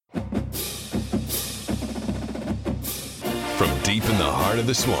From deep in the heart of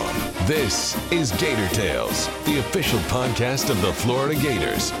the swamp, this is Gator Tales, the official podcast of the Florida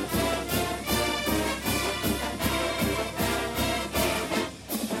Gators.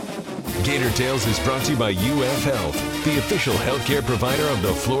 Gator Tales is brought to you by UF Health, the official healthcare provider of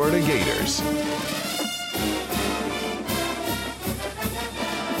the Florida Gators.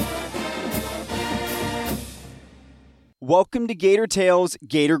 Welcome to Gator Tales,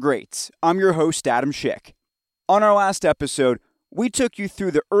 Gator Greats. I'm your host, Adam Schick. On our last episode, we took you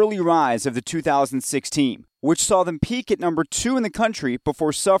through the early rise of the 2006 team, which saw them peak at number 2 in the country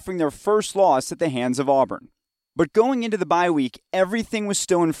before suffering their first loss at the hands of Auburn. But going into the bye week, everything was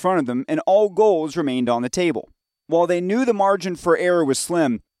still in front of them and all goals remained on the table. While they knew the margin for error was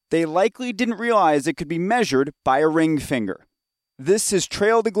slim, they likely didn't realize it could be measured by a ring finger. This is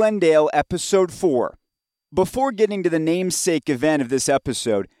Trail to Glendale, Episode 4. Before getting to the namesake event of this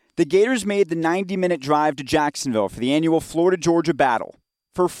episode, the Gators made the 90-minute drive to Jacksonville for the annual Florida-Georgia Battle.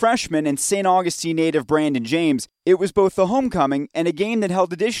 For freshman and St. Augustine native Brandon James, it was both a homecoming and a game that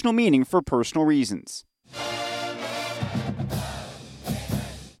held additional meaning for personal reasons.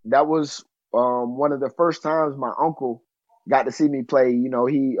 That was one of the first times my uncle got to see me play. You know,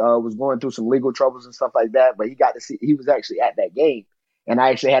 he was going through some legal troubles and stuff like that, but he was actually at that game. And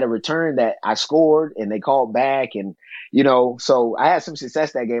I actually had a return that I scored and they called back. And, you know, so I had some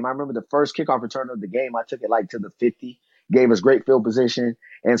success that game. I remember the first kickoff return of the game, I took it like to the 50, gave us great field position.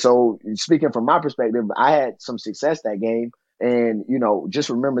 And so speaking from my perspective, I had some success that game. And, you know, just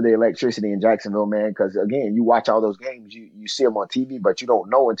remember the electricity in Jacksonville, man, because, again, you watch all those games, you see them on TV, but you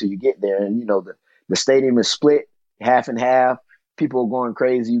don't know until you get there. And, you know, the stadium is split half and half. People are going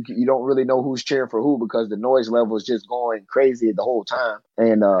crazy. You don't really know who's cheering for who because the noise level is just going crazy the whole time.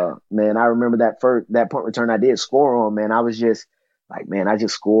 And, man, I remember that punt return I did score on, man. I was just like, man, I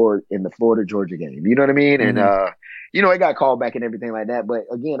just scored in the Florida-Georgia game. You know what I mean? Mm-hmm. And, you know, it got called back and everything like that. But,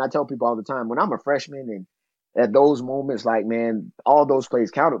 again, I tell people all the time, when I'm a freshman and at those moments, like, man, all those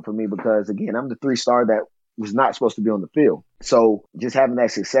plays counted for me because, again, I'm the 3-star that was not supposed to be on the field. So just having that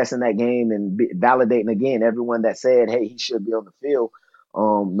success in that game and validating, again, everyone that said, hey, he should be on the field,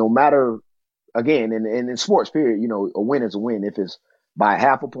 no matter, again, and in sports, period, you know, a win is a win. If it's by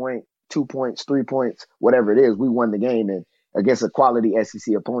half a point, 2 points, 3 points, whatever it is, we won the game and against a quality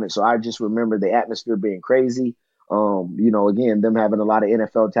SEC opponent. So I just remember the atmosphere being crazy. You know, again, them having a lot of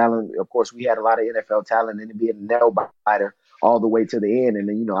NFL talent. Of course, we had a lot of NFL talent and it being a nail biter all the way to the end. And,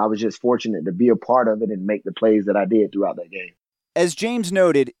 you know, I was just fortunate to be a part of it and make the plays that I did throughout that game. As James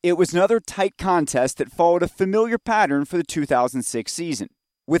noted, it was another tight contest that followed a familiar pattern for the 2006 season,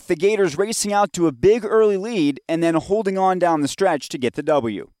 with the Gators racing out to a big early lead and then holding on down the stretch to get the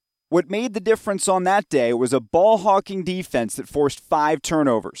W. What made the difference on that day was a ball-hawking defense that forced 5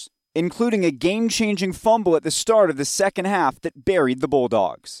 turnovers, including a game-changing fumble at the start of the second half that buried the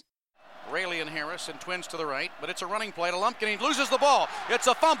Bulldogs. Raley and Harris and twins to the right, but it's a running play to Lumpkin. He loses the ball. It's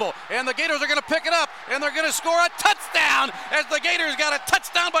a fumble, and the Gators are going to pick it up, and they're going to score a touchdown as the Gators got a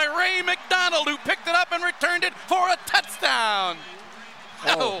touchdown by Ray McDonald, who picked it up and returned it for a touchdown.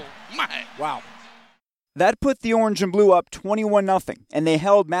 Oh my. Wow. That put the Orange and Blue up 21-0, and they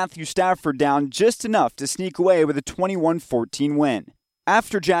held Matthew Stafford down just enough to sneak away with a 21-14 win.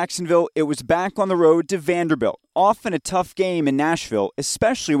 After Jacksonville, it was back on the road to Vanderbilt, often a tough game in Nashville,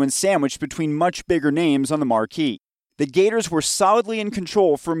 especially when sandwiched between much bigger names on the marquee. The Gators were solidly in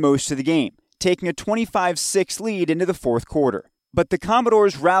control for most of the game, taking a 25-6 lead into the fourth quarter. But the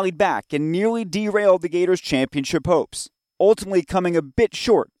Commodores rallied back and nearly derailed the Gators' championship hopes, ultimately coming a bit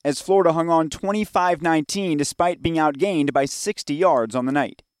short as Florida hung on 25-19 despite being outgained by 60 yards on the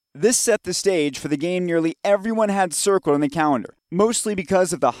night. This set the stage for the game nearly everyone had circled on the calendar, mostly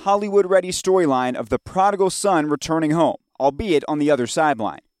because of the Hollywood-ready storyline of the prodigal son returning home, albeit on the other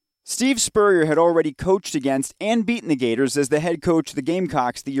sideline. Steve Spurrier had already coached against and beaten the Gators as the head coach of the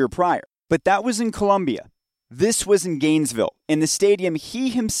Gamecocks the year prior, but that was in Columbia. This was in Gainesville, in the stadium he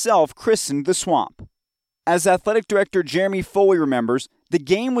himself christened the Swamp. As athletic director Jeremy Foley remembers, the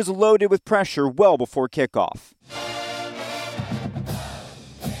game was loaded with pressure well before kickoff.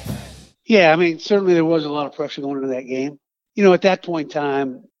 Yeah, I mean, certainly there was a lot of pressure going into that game. You know, at that point in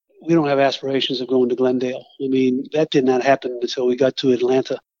time, we don't have aspirations of going to Glendale. I mean, that did not happen until we got to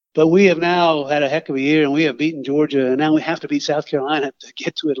Atlanta. But we have now had a heck of a year, and we have beaten Georgia, and now we have to beat South Carolina to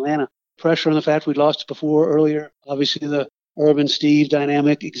get to Atlanta. Pressure on the fact we'd lost before earlier. Obviously, the Urban-Steve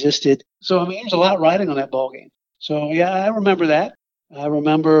dynamic existed. So, I mean, there's a lot riding on that ball game. So, yeah, I remember that. I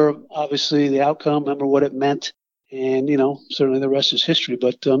remember, obviously, the outcome, remember what it meant. And, you know, certainly the rest is history.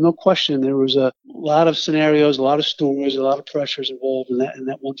 But no question, there was a lot of scenarios, a lot of stories, a lot of pressures involved in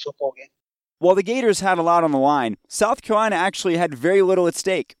that one football game. While the Gators had a lot on the line, South Carolina actually had very little at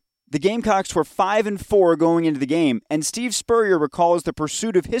stake. The Gamecocks were 5-4 going into the game, and Steve Spurrier recalls the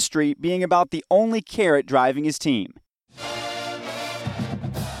pursuit of history being about the only carrot driving his team.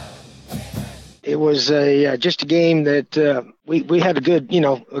 It was just a game that we had a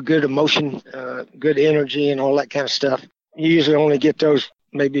good emotion, good energy, and all that kind of stuff. You usually only get those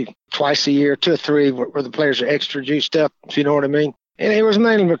maybe twice a year, 2 or 3, where the players are extra juiced up, if you know what I mean. And it was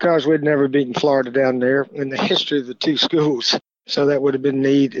mainly because we'd never beaten Florida down there in the history of the 2 schools. So that would have been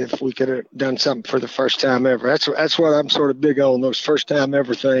neat if we could have done something for the first time ever. That's what I'm sort of big on, those first time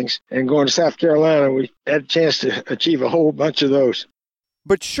ever things. And going to South Carolina, we had a chance to achieve a whole bunch of those.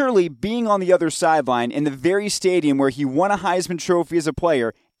 But surely being on the other sideline in the very stadium where he won a Heisman Trophy as a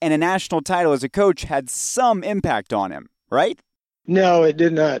player and a national title as a coach had some impact on him, right? No, it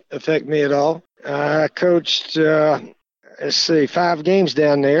did not affect me at all. I coached 5 games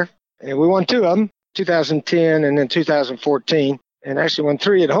down there, and we won 2 of them, 2010 and then 2014, and actually won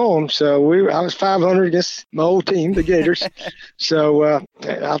 3 at home. So I was 500 against my old team, the Gators. So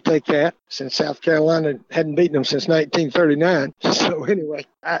I'll take that, since South Carolina hadn't beaten them since 1939. So anyway,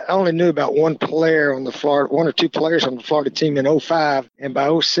 I only knew about one or two players on the Florida team in 2005, and by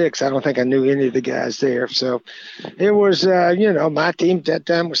 2006, I don't think I knew any of the guys there. So it was, my team at that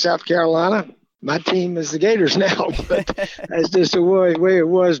time was South Carolina. My team is the Gators now, but that's just the way it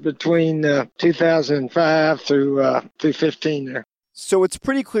was between 2005 through 15 there. So it's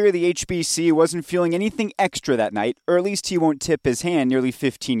pretty clear the HBC wasn't feeling anything extra that night, or at least he won't tip his hand nearly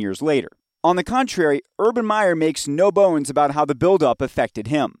 15 years later. On the contrary, Urban Meyer makes no bones about how the build-up affected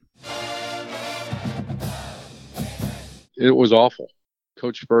him. It was awful.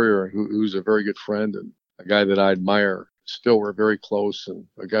 Coach Spurrier, who's a very good friend and a guy that I admire, still we're very close, and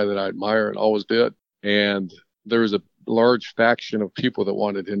a guy that I admire and always did. And there was a large faction of people that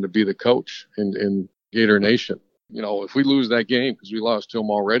wanted him to be the coach in Gator Nation. If we lose that game, because we lost to them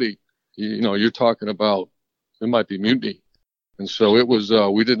already, you're talking about it might be mutiny. And so it was,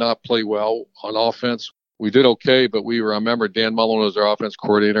 we did not play well on offense. We did okay, but I remember Dan Mullen was our offense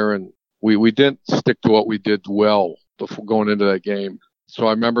coordinator, and we didn't stick to what we did well before going into that game. So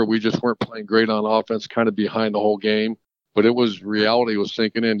I remember we just weren't playing great on offense, kind of behind the whole game. But reality was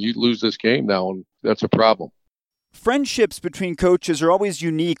sinking in. You lose this game now, and that's a problem. Friendships between coaches are always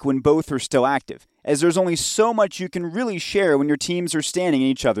unique when both are still active, as there's only so much you can really share when your teams are standing in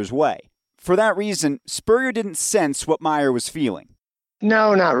each other's way. For that reason, Spurrier didn't sense what Meyer was feeling.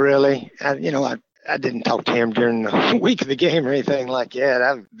 No, not really. I didn't talk to him during the week of the game or anything like that.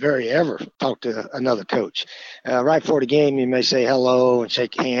 I've very ever talked to another coach. Right before the game, you may say hello and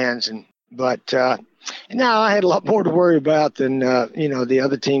shake hands, but no, I had a lot more to worry about than the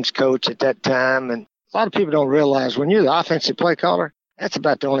other team's coach at that time. And a lot of people don't realize when you're the offensive play caller, that's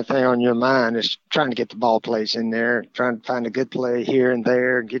about the only thing on your mind is trying to get the ball plays in there, trying to find a good play here and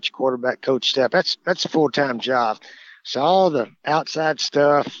there, and get your quarterback coached up. That's a full-time job. So all the outside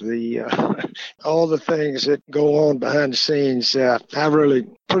stuff, all the things that go on behind the scenes, I really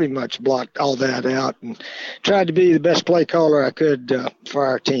pretty much blocked all that out and tried to be the best play caller I could for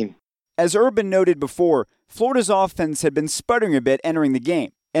our team. As Urban noted before, Florida's offense had been sputtering a bit entering the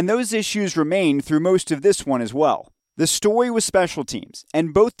game, and those issues remained through most of this one as well. The story was special teams,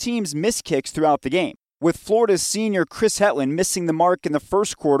 and both teams missed kicks throughout the game, with Florida's senior Chris Hetland missing the mark in the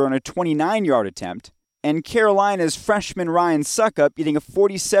first quarter on a 29-yard attempt, and Carolina's freshman Ryan Suckup getting a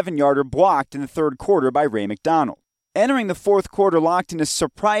 47-yarder blocked in the third quarter by Ray McDonald. Entering the fourth quarter locked in a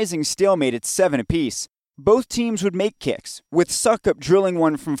surprising stalemate at 7 apiece. Both teams would make kicks, with Suckup drilling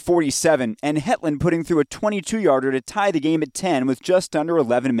one from 47 and Hetland putting through a 22-yarder to tie the game at 10 with just under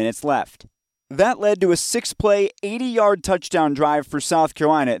 11 minutes left. That led to a 6-play, 80-yard touchdown drive for South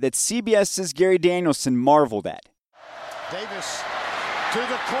Carolina that CBS's Gary Danielson marveled at. Davis to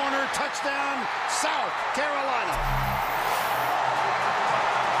the corner, touchdown, South Carolina.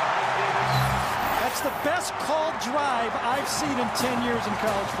 That's the best called drive I've seen in 10 years in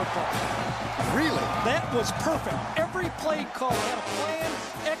college football. Really? That was perfect. Every play call had a plan,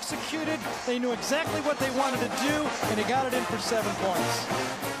 executed. They knew exactly what they wanted to do, and they got it in for 7 points.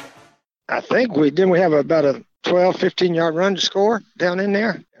 I think we have about a 12, 15-yard run to score down in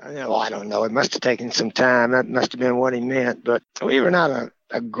there. I don't know. It must have taken some time. That must have been what he meant. But we were not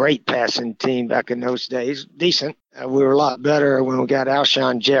a great passing team back in those days. Decent. We were a lot better when we got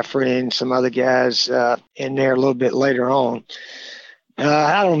Alshon Jeffrey and some other guys in there a little bit later on.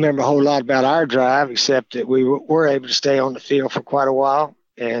 I don't remember a whole lot about our drive, except that we were able to stay on the field for quite a while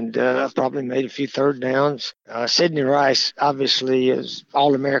and probably made a few third downs. Sidney Rice, obviously, is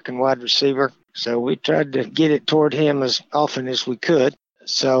All-American wide receiver, so we tried to get it toward him as often as we could.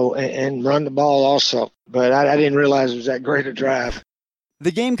 So, and run the ball also. But I didn't realize it was that great a drive.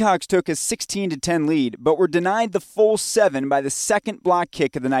 The Gamecocks took a 16-10 lead, but were denied the full 7 by the second block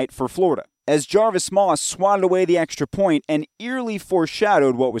kick of the night for Florida, as Jarvis Moss swatted away the extra point and eerily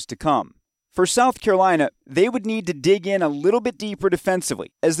foreshadowed what was to come. For South Carolina, they would need to dig in a little bit deeper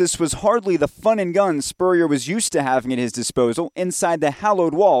defensively, as this was hardly the fun and gun Spurrier was used to having at his disposal inside the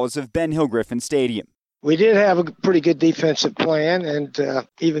hallowed walls of Ben Hill Griffin Stadium. We did have a pretty good defensive plan, and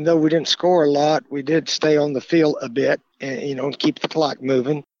even though we didn't score a lot, we did stay on the field a bit and, keep the clock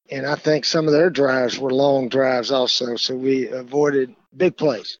moving. And I think some of their drives were long drives also, so we avoided big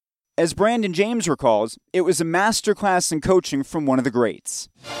plays. As Brandon James recalls, it was a masterclass in coaching from one of the greats.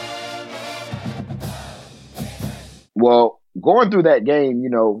 Well, going through that game,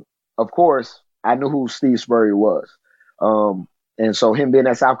 of course, I knew who Steve Spurrier was. And so him being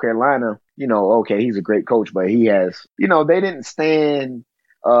at South Carolina, okay, he's a great coach, but he has, they didn't stand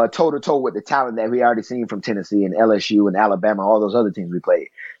toe-to-toe with the talent that we already seen from Tennessee and LSU and Alabama, all those other teams we played.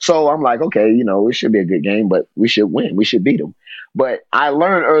 So I'm like, okay, it should be a good game, but we should win. We should beat them. But I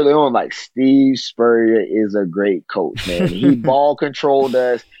learned early on, Steve Spurrier is a great coach, man. He ball controlled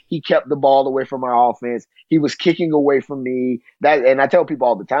us. He kept the ball away from our offense. He was kicking away from me. And I tell people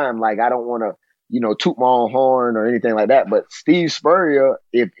all the time, I don't want to, toot my own horn or anything like that. But Steve Spurrier,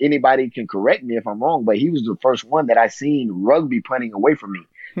 if anybody can correct me if I'm wrong, but he was the first one that I seen rugby punting away from me.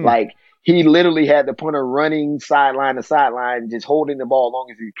 He literally had the punter running sideline to sideline, just holding the ball as long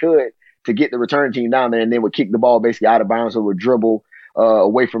as he could to get the return team down there, and then would kick the ball basically out of bounds or would dribble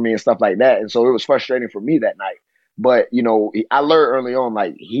away from me and stuff like that. And so it was frustrating for me that night. But, I learned early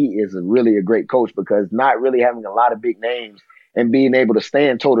on, he is really a great coach, because not really having a lot of big names and being able to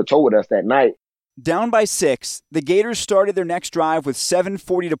stand toe-to-toe with us that night. Down by 6, the Gators started their next drive with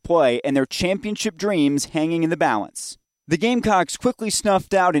 7:40 to play and their championship dreams hanging in the balance. The Gamecocks quickly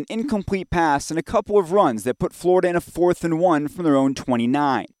snuffed out an incomplete pass and a couple of runs that put Florida in a 4th and 1 from their own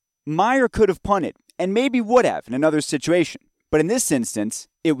 29. Meyer could have punted, and maybe would have in another situation. But in this instance,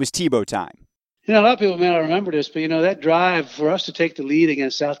 it was Tebow time. A lot of people may not remember this, but, that drive for us to take the lead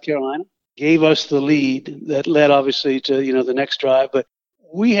against South Carolina gave us the lead that led, obviously, to, the next drive. But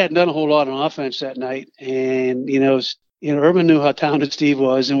we hadn't done a whole lot on offense that night. And, Urban knew how talented Steve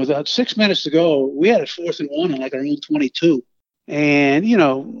was. And with about 6 minutes to go, we had a 4th and 1 on our own 22. And,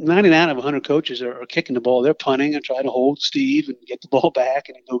 99 out of 100 coaches are kicking the ball. They're punting and trying to hold Steve and get the ball back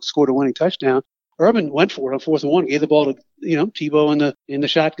and score the winning touchdown. Urban went for it on 4th and 1, gave the ball to, Tebow in the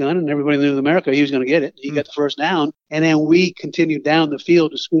shotgun, and everybody knew in America he was going to get it. He got the first down, and then we continued down the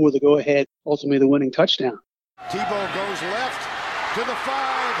field to score the go-ahead, ultimately the winning touchdown. Tebow goes left to the 5.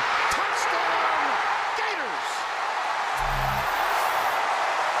 Touchdown, Gators!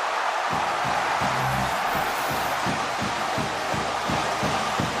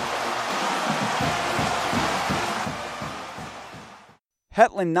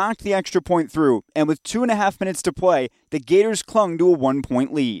 Hetland knocked the extra point through, and with 2.5 minutes to play, the Gators clung to a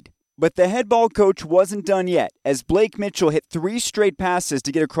 1-point lead. But the head ball coach wasn't done yet, as Blake Mitchell hit 3 straight passes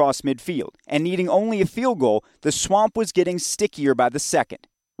to get across midfield, and needing only a field goal, the swamp was getting stickier by the second.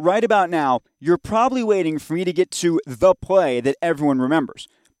 Right about now, you're probably waiting for me to get to the play that everyone remembers.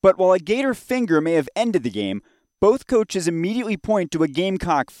 But while a Gator finger may have ended the game, both coaches immediately point to a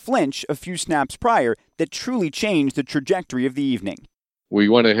Gamecock flinch a few snaps prior that truly changed the trajectory of the evening. We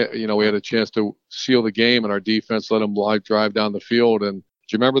went ahead, we had a chance to seal the game, and our defense let them drive down the field. And do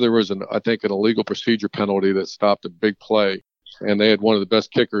you remember there was an illegal procedure penalty that stopped a big play, and they had one of the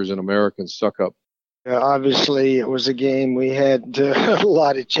best kickers in American, Suckup. Obviously, it was a game we had a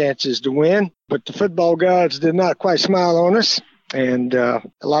lot of chances to win, but the football gods did not quite smile on us. And a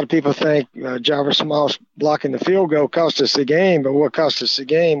lot of people think Jarvis Moss blocking the field goal cost us the game, but what cost us the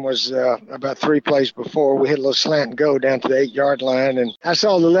game was about 3 plays before we hit a little slant and go down to the 8-yard line. And I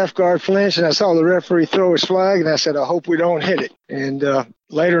saw the left guard flinch, and I saw the referee throw his flag, and I said, I hope we don't hit it. And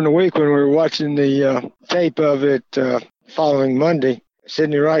later in the week when we were watching the tape of it following Monday,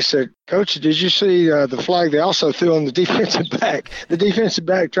 Sidney Rice said, Coach, did you see the flag they also threw on the defensive back? The defensive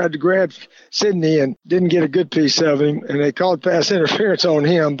back tried to grab Sidney and didn't get a good piece of him, and they called pass interference on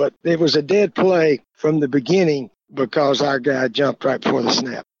him, but it was a dead play from the beginning because our guy jumped right before the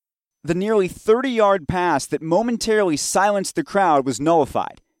snap. The nearly 30-yard pass that momentarily silenced the crowd was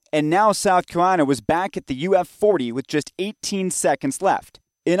nullified, and now South Carolina was back at the UF 40 with just 18 seconds left.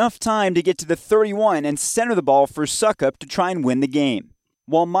 Enough time to get to the 31 and center the ball for Suckup to try and win the game.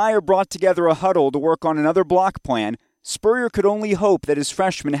 While Meyer brought together a huddle to work on another block plan, Spurrier could only hope that his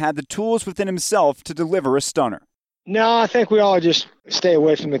freshman had the tools within himself to deliver a stunner. No, I think we all just stay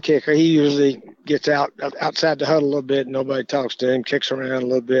away from the kicker. He usually gets outside the huddle a little bit. Nobody talks to him, kicks around a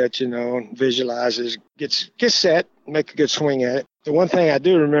little bit, visualizes, gets set, make a good swing at it. The one thing I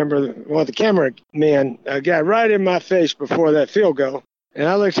do remember, one of the cameramen got right in my face before that field goal. And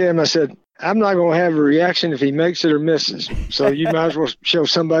I looked at him, I said, I'm not going to have a reaction if he makes it or misses. So you might as well show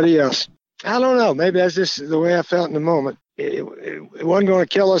somebody else. I don't know. Maybe that's just the way I felt in the moment. It wasn't going to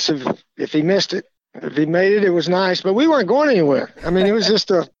kill us if he missed it. If he made it, it was nice, but we weren't going anywhere. I mean, it was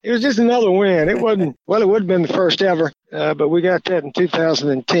just another win. It wasn't, well, it would have been the first ever, but we got that in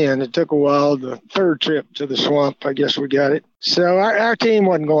 2010. It took a while. The third trip to the Swamp, I guess we got it. So our team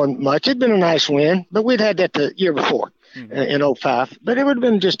wasn't going much. It'd been a nice win, but we'd had that the year before in 05. But it would have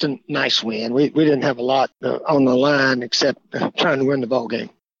been just a nice win. We didn't have a lot on the line except trying to win the ball game.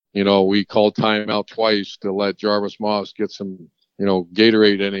 We called timeout twice to let Jarvis Moss get some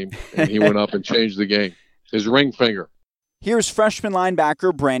Gatorade in him, and he went up and changed the game. His ring finger. Here's freshman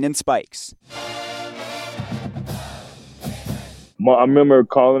linebacker Brandon Spikes. I remember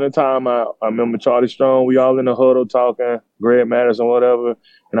calling a timeout. I remember Charlie Strong, we all in the huddle talking, Greg Madison, whatever.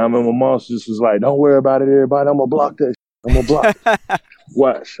 And I remember Moss just was like, don't worry about it, everybody. I'm going to block this. I'm going to block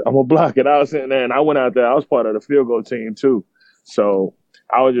Watch. I'm going to block it. I was sitting there, and I went out there. I was part of the field goal team, too. So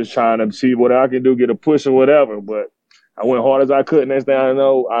I was just trying to see what I could do, get a push or whatever. But I went hard as I could. Next thing I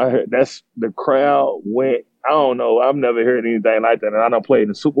know, I heard the crowd went. I don't know. I've never heard anything like that. And I done played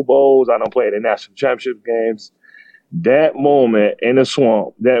in Super Bowls. I done played in national championship games. That moment in the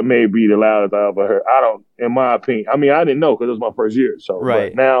Swamp, that may be the loudest I ever heard. In my opinion. I mean, I didn't know because it was my first year. So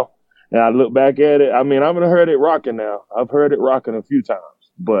right. But now, and I look back at it, I mean, I've heard it rocking now. I've heard it rocking a few times.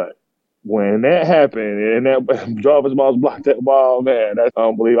 But when that happened and that Jarvis Moss blocked that ball, man, that's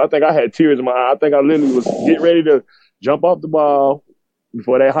unbelievable. I think I had tears in my eyes. I think I literally was getting ready to jump off the ball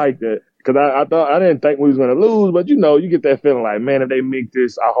before they hiked it. Because I didn't think we was going to lose, but you get that feeling like, man, if they make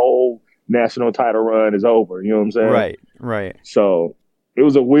this, our whole national title run is over. You know what I'm saying? Right. So it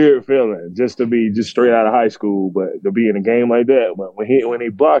was a weird feeling just to be just straight out of high school, but to be in a game like that, but when he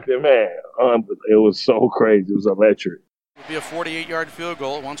blocked it, man, it was so crazy. It was electric. It'll be a 48-yard field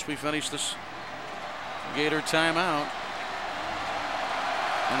goal once we finish this Gator timeout.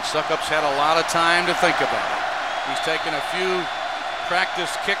 And Succop's had a lot of time to think about it. He's taken a few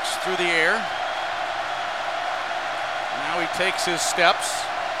practice kicks through the air. Now he takes his steps,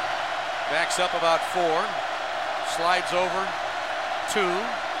 backs up about 4, slides over 2.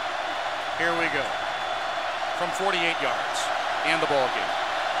 Here we go. From 48 yards and the ball game.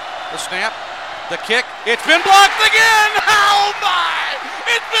 The snap, the kick, it's been blocked again! Oh my!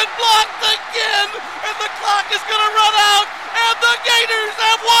 It's been blocked again! And the clock is going to run out! And the Gators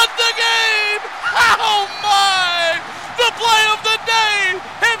have won the game! Oh my! The play of the day!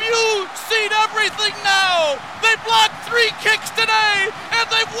 Have you seen everything now? They blocked 3 kicks today, and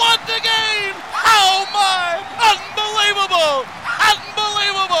they've won the game! Oh my! Unbelievable!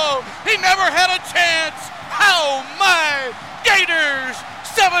 Unbelievable! He never had a chance! Oh my! Gators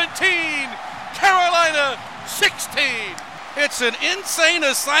 17, Carolina 16. It's an insane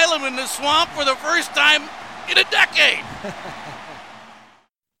asylum in the Swamp for the first time in a decade.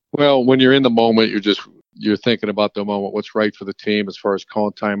 Well, when you're in the moment, you're thinking about the moment, what's right for the team as far as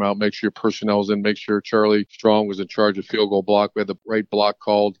calling timeout, make sure your personnel's in, make sure Charlie Strong was in charge of field goal block. We had the right block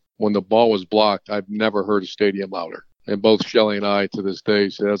called. When the ball was blocked, I've never heard a stadium louder. And both Shelley and I to this day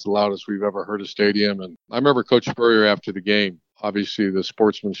say that's the loudest we've ever heard a stadium. And I remember Coach Spurrier after the game, obviously the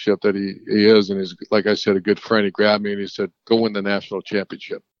sportsmanship that he is, and he's, like I said, a good friend. He grabbed me and he said, go win the national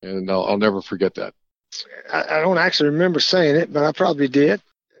championship. And I'll never forget that. I don't actually remember saying it, but I probably did.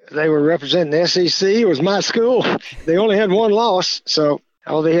 They were representing the SEC. It was my school. They only had one loss, so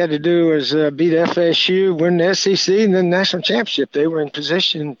all they had to do was beat FSU, win the SEC, and then the national championship. They were in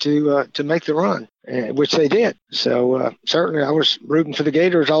position to make the run, which they did. So certainly I was rooting for the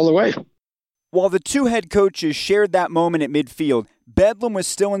Gators all the way. While the two head coaches shared that moment at midfield, bedlam was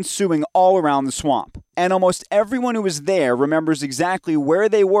still ensuing all around the Swamp. And almost everyone who was there remembers exactly where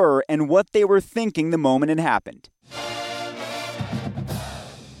they were and what they were thinking the moment it happened.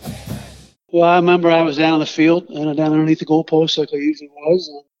 Well, I remember I was down on the field and down underneath the goalpost like I usually was.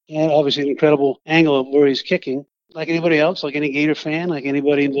 And obviously an incredible angle of where he's kicking. Like anybody else, like any Gator fan, like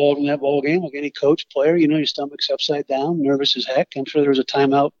anybody involved in that ball game, like any coach, player, your stomach's upside down, nervous as heck. I'm sure there was a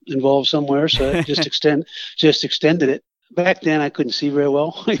timeout involved somewhere, so it just extended it. Back then, I couldn't see very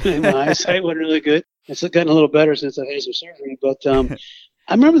well. My eyesight wasn't really good. It's gotten a little better since I had some surgery. But I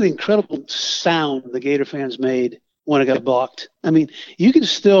remember the incredible sound the Gator fans made when it got blocked. I mean, you can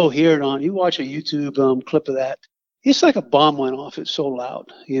still hear it on. You watch a YouTube clip of that. It's like a bomb went off. It's so loud,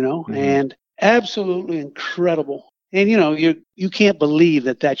 and absolutely incredible And, you can't believe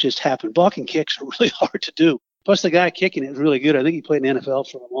that just happened. Blocking kicks are really hard to do. Plus, the guy kicking it is really good. I think he played in the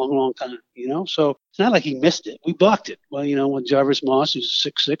NFL for a long, long time, So it's not like he missed it. We blocked it. Well, when Jarvis Moss, who's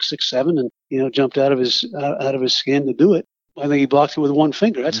 6'6", 6'7", and, jumped out of his skin to do it, I think he blocked it with one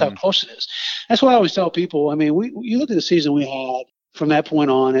finger. That's how close it is. That's why I always tell people, you look at the season we had from that point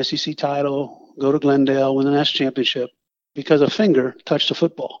on, SEC title, go to Glendale, win the national championship, because a finger touched a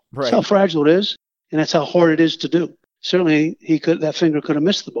football. Right. That's how fragile it is, and that's how hard it is to do. Certainly, that finger could have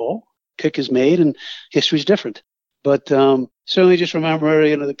missed the ball. Kick is made, and history's different. But certainly, just remember,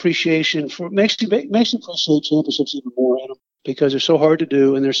 the appreciation for makes you appreciate championships even more, Adam, because they're so hard to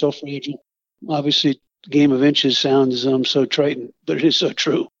do and they're so fragile. Obviously, game of inches sounds so trite, but it is so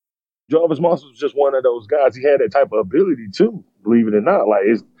true. Jarvis Moss was just one of those guys. He had that type of ability too, believe it or not. Like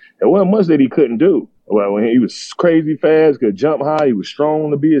there wasn't much that he couldn't do. Well, when he was crazy fast, could jump high, he was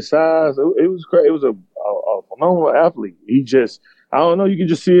strong to be his size. It was crazy. It was a phenomenal athlete. He just, I don't know, you could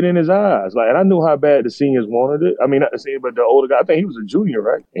just see it in his eyes. Like, and I knew how bad the seniors wanted it. I mean, not the senior, but the older guy. I think he was a junior,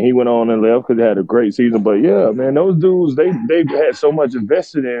 right? And he went on and left because they had a great season. But yeah, man, those dudes, they had so much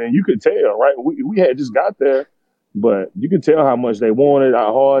invested in, and you could tell, right? We had just got there, but you could tell how much they wanted,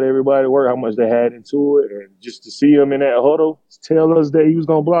 how hard everybody worked, how much they had into it, and just to see him in that huddle, tell us that he was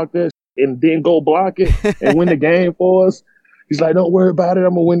gonna block that and then go block it and win the game for us. He's like, "Don't worry about it.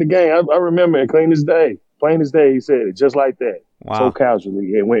 I'm gonna win the game." I remember it, plain as day, he said it just like that. Wow. So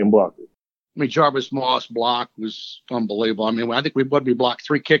casually, and went and blocked it. Jarvis Moss block was unbelievable. I think we blocked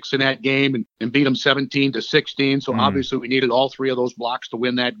 3 kicks in that game and beat them 17-16. So obviously we needed all 3 of those blocks to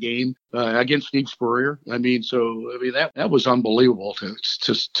win that game against Steve Spurrier. That was unbelievable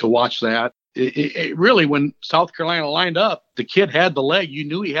to watch that. It really, when South Carolina lined up, the kid had the leg. You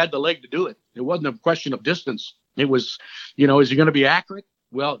knew he had the leg to do it. It wasn't a question of distance. It was, is he going to be accurate?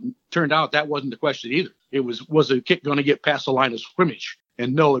 Well, it turned out that wasn't the question either. It was the kick going to get past the line of scrimmage?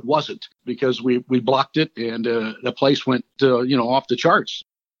 And no, it wasn't, because we blocked it, and the place went, off the charts.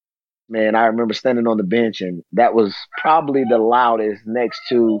 Man, I remember standing on the bench, and that was probably the loudest next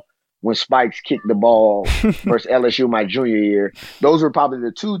to when Spikes kicked the ball versus LSU my junior year. Those were probably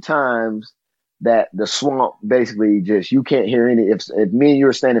the 2 times that the swamp basically just, you can't hear any. If me and you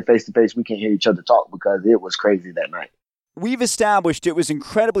are standing face to face, we can't hear each other talk because it was crazy that night. We've established it was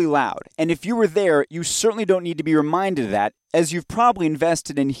incredibly loud, and if you were there, you certainly don't need to be reminded of that, as you've probably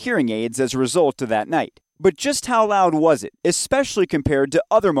invested in hearing aids as a result of that night. But just how loud was it, especially compared to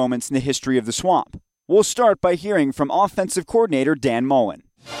other moments in the history of the Swamp? We'll start by hearing from offensive coordinator Dan Mullen.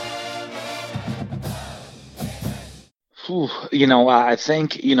 I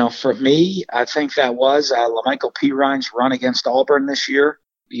think, for me, I think that was LaMichael Pirines run against Auburn this year.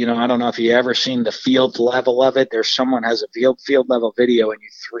 I don't know if you ever seen the field level of it. There's someone has a field level video, and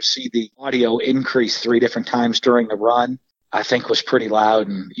you see the audio increase 3 different times during the run. I think was pretty loud.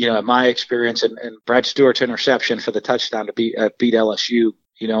 And, in my experience, and Brad Stewart's interception for the touchdown to beat LSU,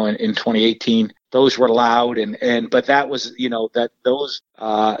 in 2018, those were loud. But that was,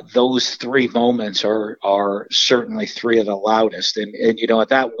 those 3 moments are certainly 3 of the loudest. And at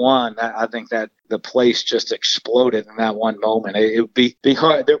that one, I think that the place just exploded in that one moment. It would be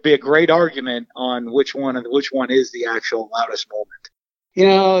hard. There'd be a great argument on which one is the actual loudest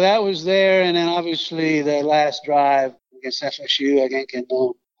moment. That was there. And then obviously the last drive against FSU, I think in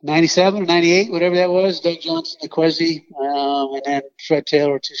 97 or 98, whatever that was, Doug Johnson, Ekwesi, and then Fred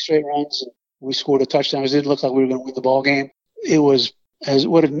Taylor, 2 straight runs, and we scored a touchdown. It didn't look like we were going to win the ball game. It was, as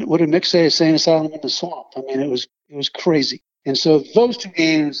what did Mick say? Insane asylum in the swamp. It was crazy. And so those 2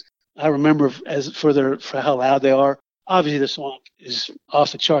 games I remember for how loud they are. Obviously, the swamp is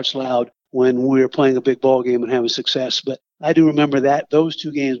off the charts loud when we're playing a big ball game and having success. But I do remember that those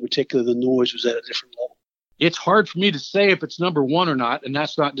 2 games in particular, the noise was at a different level. It's hard for me to say if it's number 1 or not, and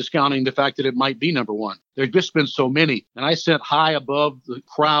that's not discounting the fact that it might be number 1. There's just been so many, and I sat high above the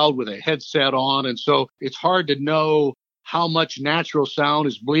crowd with a headset on, and so it's hard to know how much natural sound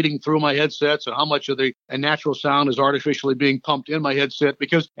is bleeding through my headsets and how much of the natural sound is artificially being pumped in my headset.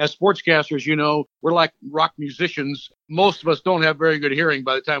 Because as sportscasters, we're like rock musicians. Most of us don't have very good hearing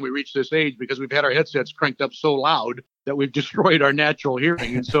by the time we reach this age because we've had our headsets cranked up so loud that we've destroyed our natural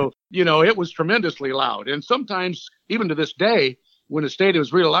hearing. And so, it was tremendously loud. And sometimes, even to this day, when the stadium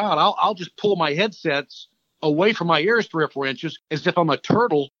is really loud, I'll just pull my headsets away from my ears 3 or 4 inches as if I'm a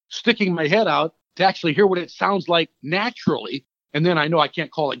turtle sticking my head out to actually hear what it sounds like naturally. And then I know I can't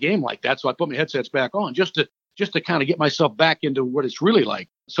call a game like that. So I put my headsets back on just to kind of get myself back into what it's really like.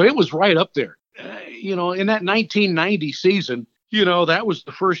 So it was right up there. In that 1990 season, that was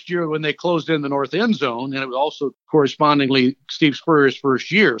the first year when they closed in the north end zone. And it was also correspondingly Steve Spurrier's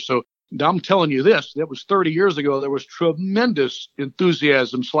first year. So, I'm telling you this, that was 30 years ago. There was tremendous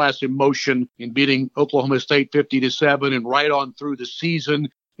enthusiasm / emotion in beating Oklahoma State 50-7 and right on through the season.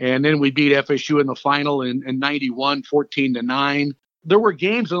 And then we beat FSU in the final in 91, 14-9. There were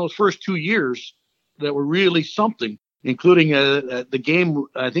games in those first 2 years that were really something, including the game,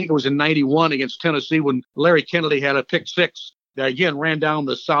 I think it was in 91 against Tennessee when Larry Kennedy had a pick six that, again, ran down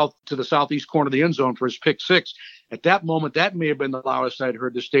the southeast corner of the end zone for his pick six. At that moment, that may have been the loudest I'd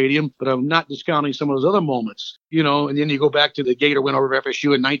heard the stadium, but I'm not discounting some of those other moments, and then you go back to the Gator win over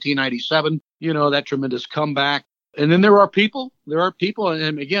FSU in 1997, that tremendous comeback. And then there are people,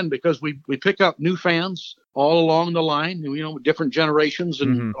 and again, because we pick up new fans all along the line, different generations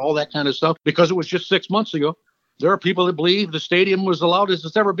and all that kind of stuff, because it was just 6 months ago. There are people that believe the stadium was the loudest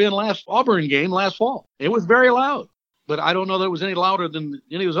it's ever been last Auburn game last fall. It was very loud. But I don't know that it was any louder than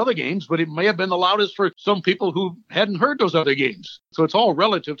any of those other games, but it may have been the loudest for some people who hadn't heard those other games. So it's all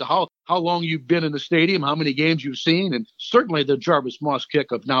relative to how long you've been in the stadium, how many games you've seen. And certainly the Jarvis Moss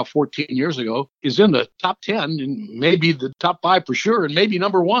kick of now 14 years ago is in the top 10 and maybe the top 5 for sure, and maybe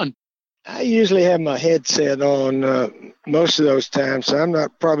number 1. I usually have my headset on most of those times, so I'm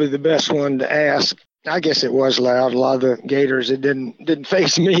not probably the best one to ask. I guess it was loud. A lot of the Gators, it didn't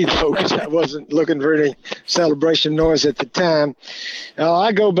face me, though, because I wasn't looking for any celebration noise at the time.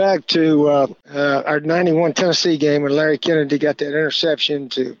 I go back to our 91 Tennessee game when Larry Kennedy got that interception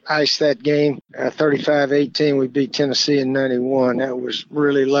to ice that game. 35-18, we beat Tennessee in 91. That was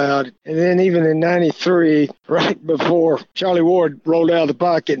really loud. And then even in 93, right before Charlie Ward rolled out of the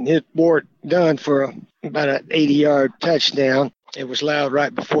pocket and hit Ward Dunn for about an 80-yard touchdown, it was loud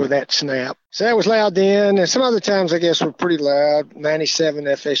right before that snap. So that was loud then. And some other times, I guess, were pretty loud. 97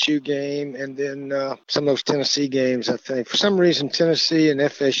 FSU game, and then some of those Tennessee games, I think. For some reason, Tennessee and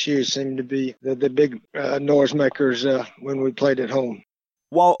FSU seemed to be the big noisemakers when we played at home.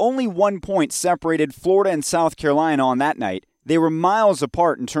 While only 1 point separated Florida and South Carolina on that night, they were miles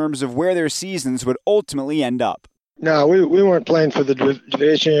apart in terms of where their seasons would ultimately end up. No, we weren't playing for the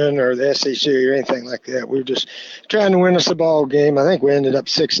division or the SEC or anything like that. We were just trying to win us a ball game. I think we ended up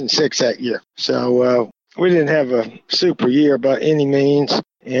 6-6 that year. So we didn't have a super year by any means.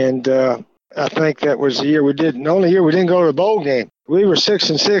 And I think that was the year the only year we didn't go to the bowl game. We were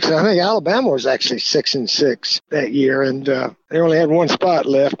 6-6, and I think Alabama was actually 6-6 that year. And they only had one spot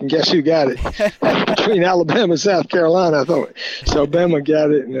left, and guess who got it? Between Alabama and South Carolina, I thought. So Bama got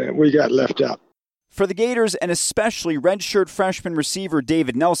it, and we got left out. For the Gators, and especially redshirt freshman receiver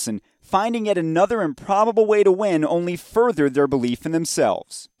David Nelson, finding yet another improbable way to win only furthered their belief in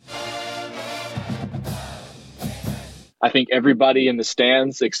themselves. I think everybody in the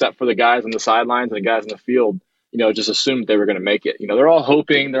stands, except for the guys on the sidelines and the guys in the field, just assumed they were going to make it. They're all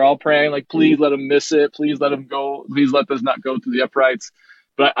hoping, they're all praying, like, please let them miss it. Please let them go. Please let this not go through the uprights.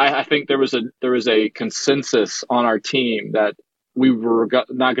 But I think there was a consensus on our team that we were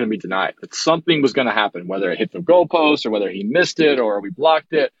not going to be denied. That something was going to happen, whether it hit the goalpost or whether he missed it or we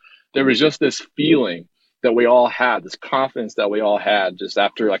blocked it. There was just this feeling that we all had, this confidence that we all had just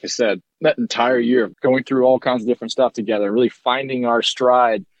after, like I said, that entire year of going through all kinds of different stuff together, really finding our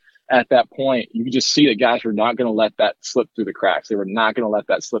stride at that point. You could just see that guys were not going to let that slip through the cracks. They were not going to let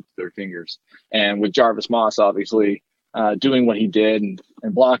that slip through their fingers. And with Jarvis Moss, obviously, doing what he did and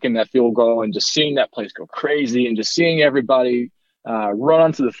blocking that field goal and just seeing that place go crazy and just seeing everybody run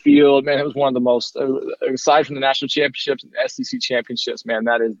onto the field, man, it was one of the most, aside from the national championships and SEC championships, man,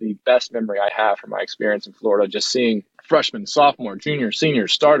 that is the best memory I have from my experience in Florida. Just seeing freshmen, sophomore, junior,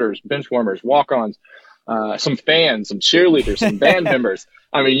 seniors, starters, bench warmers, walk-ons, some fans, some cheerleaders, some band members.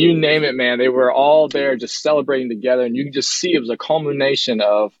 I mean, you name it, man. They were all there just celebrating together, and you could just see it was a culmination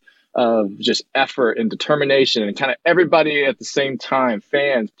of just effort and determination and kind of everybody at the same time,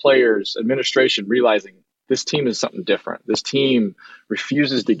 fans, players, administration, realizing this team is something different. This team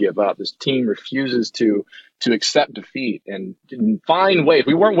refuses to give up. This team refuses to accept defeat and find ways.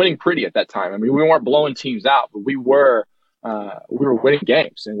 We weren't winning pretty at that time. I mean, we weren't blowing teams out, but we were winning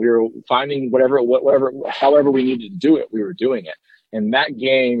games, and we were finding however we needed to do it, we were doing it. And that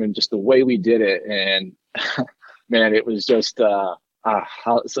game and just the way we did it, and man, it was just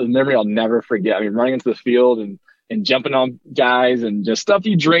it's a memory I'll never forget. I mean, running into the field and jumping on guys and just stuff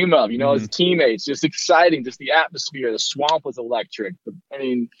you dream of, as teammates, just exciting, just the atmosphere. The swamp was electric. I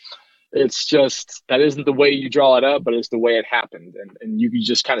mean, it's just, that isn't the way you draw it up, but it's the way it happened. And you can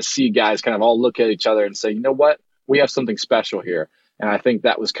just kind of see guys kind of all look at each other and say, you know what, we have something special here. And I think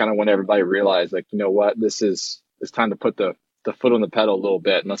that was kind of when everybody realized, like, you know what, it's time to put the foot on the pedal a little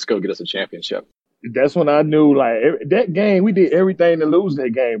bit and let's go get us a championship. That's when I knew, like, that game, we did everything to lose that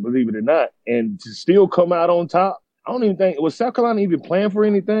game, believe it or not. And to still come out on top, I don't even think, was South Carolina even playing for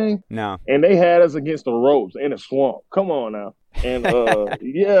anything? No. And they had us against the ropes in a swamp. Come on now. And,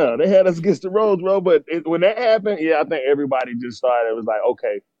 yeah, they had us against the ropes, bro. But when that happened, I think everybody just started. It was like,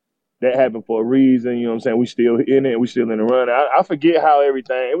 okay, that happened for a reason. You know what I'm saying? We still in it. We still in the run. I forget how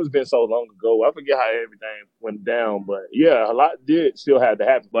everything, it was been so long ago. I forget how everything went down. But, yeah, a lot did still have to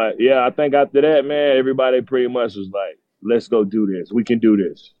happen. But, yeah, I think after that, man, everybody pretty much was like, let's go do this. We can do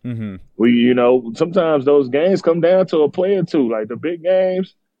this. Mm-hmm. Sometimes those games come down to a play or two. Like the big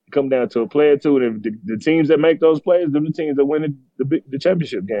games come down to a play or two. And the teams that make those plays, they're the teams that win the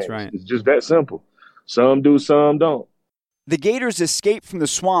championship games. That's right. It's just that simple. Some do, some don't. The Gators' escape from the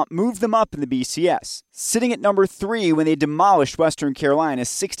swamp moved them up in the BCS, sitting at number 3 when they demolished Western Carolina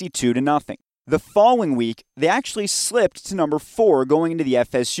 62-0. The following week, they actually slipped to number 4 going into the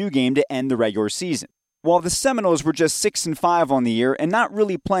FSU game to end the regular season. While the Seminoles were just 6-5 on the year and not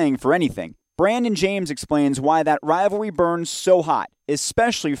really playing for anything, Brandon James explains why that rivalry burns so hot,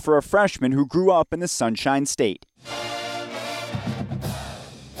 especially for a freshman who grew up in the Sunshine State.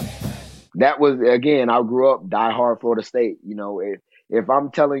 That was, again, I grew up diehard Florida State. If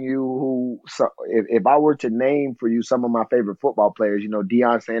I'm telling you if I were to name for you some of my favorite football players,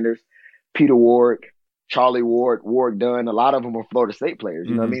 Deion Sanders, Peter Warrick, Charlie Ward, Warrick Dunn, a lot of them are Florida State players.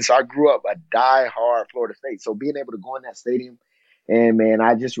 You know what I mean? So I grew up a diehard Florida State. So being able to go in that stadium, and man,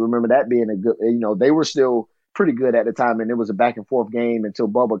 I just remember that being a good, they were still pretty good at the time, and it was a back and forth game until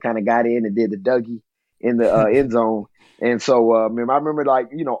Bubba kind of got in and did the Dougie in the end zone. And so, I remember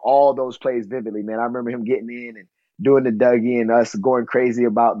all those plays vividly, man. I remember him getting in and doing the Dougie and us going crazy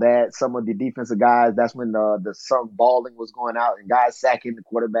about that. Some of the defensive guys, that's when the sunk balling was going out and guys sacking the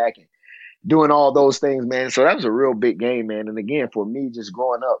quarterback and doing all those things, man. So that was a real big game, man. And again, for me, just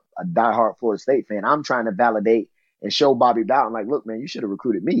growing up a diehard Florida State fan, I'm trying to validate and show Bobby Bowden, like, look, man, you should have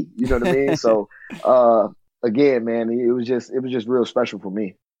recruited me. You know what I mean? So, again, man, it was just real special for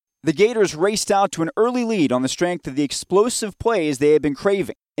me. The Gators raced out to an early lead on the strength of the explosive plays they had been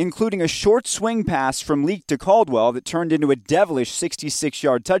craving, including a short swing pass from Leak to Caldwell that turned into a devilish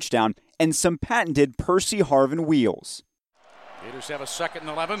 66-yard touchdown and some patented Percy Harvin wheels. Gators have a 2nd and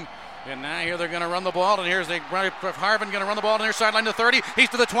 11. And now here they're going to run the ball, and here's Harvin going to run the ball near sideline to 30. He's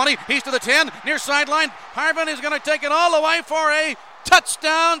to the 20. He's to the 10. Near sideline, Harvin is going to take it all the way for a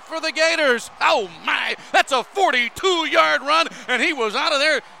touchdown for the Gators. Oh, my. That's a 42-yard run, and he was out of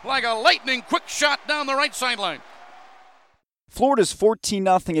there like a lightning quick shot down the right sideline. Florida's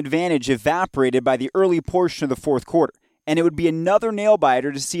 14-0 advantage evaporated by the early portion of the fourth quarter, and it would be another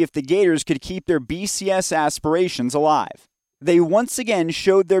nail-biter to see if the Gators could keep their BCS aspirations alive. They once again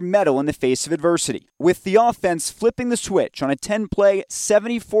showed their mettle in the face of adversity, with the offense flipping the switch on a 10-play,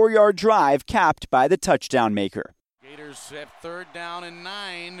 74-yard drive capped by the touchdown maker. Gators have 3rd down and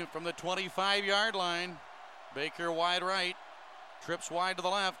 9 from the 25-yard line. Baker wide right, trips wide to the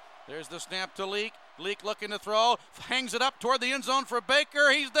left. There's the snap to Leak. Leak looking to throw, hangs it up toward the end zone for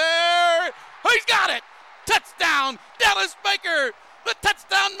Baker. He's there. He's got it. Touchdown, Dallas Baker. The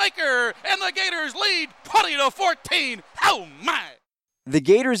touchdown maker, and the Gators lead 20-14. Oh, my! The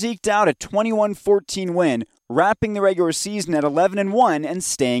Gators eked out a 21-14 win, wrapping the regular season at 11-1 and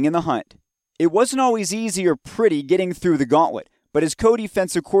staying in the hunt. It wasn't always easy or pretty getting through the gauntlet, but as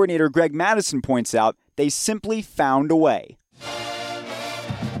co-defensive coordinator Greg Madison points out, they simply found a way.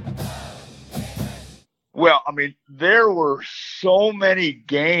 Well, there were so many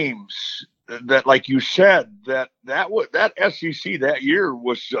games that, like you said, that SEC that year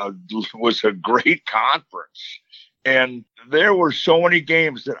was a great conference, and there were so many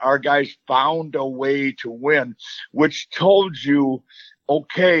games that our guys found a way to win, which told you,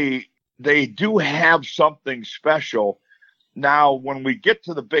 okay, they do have something special. Now, when we get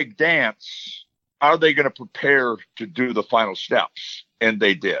to the big dance, are they going to prepare to do the final steps? And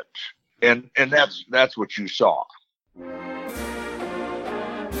they did, and that's what you saw.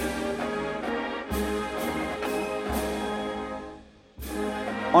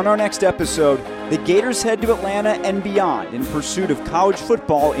 On our next episode, the Gators head to Atlanta and beyond in pursuit of college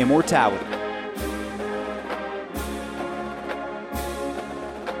football immortality.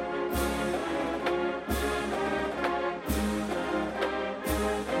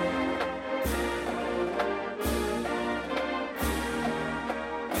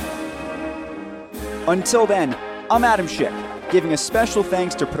 Until then, I'm Adam Schick, giving a special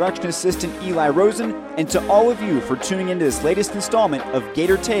thanks to production assistant Eli Rosen and to all of you for tuning into this latest installment of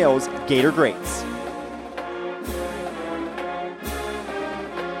Gator Tales, Gator Greats.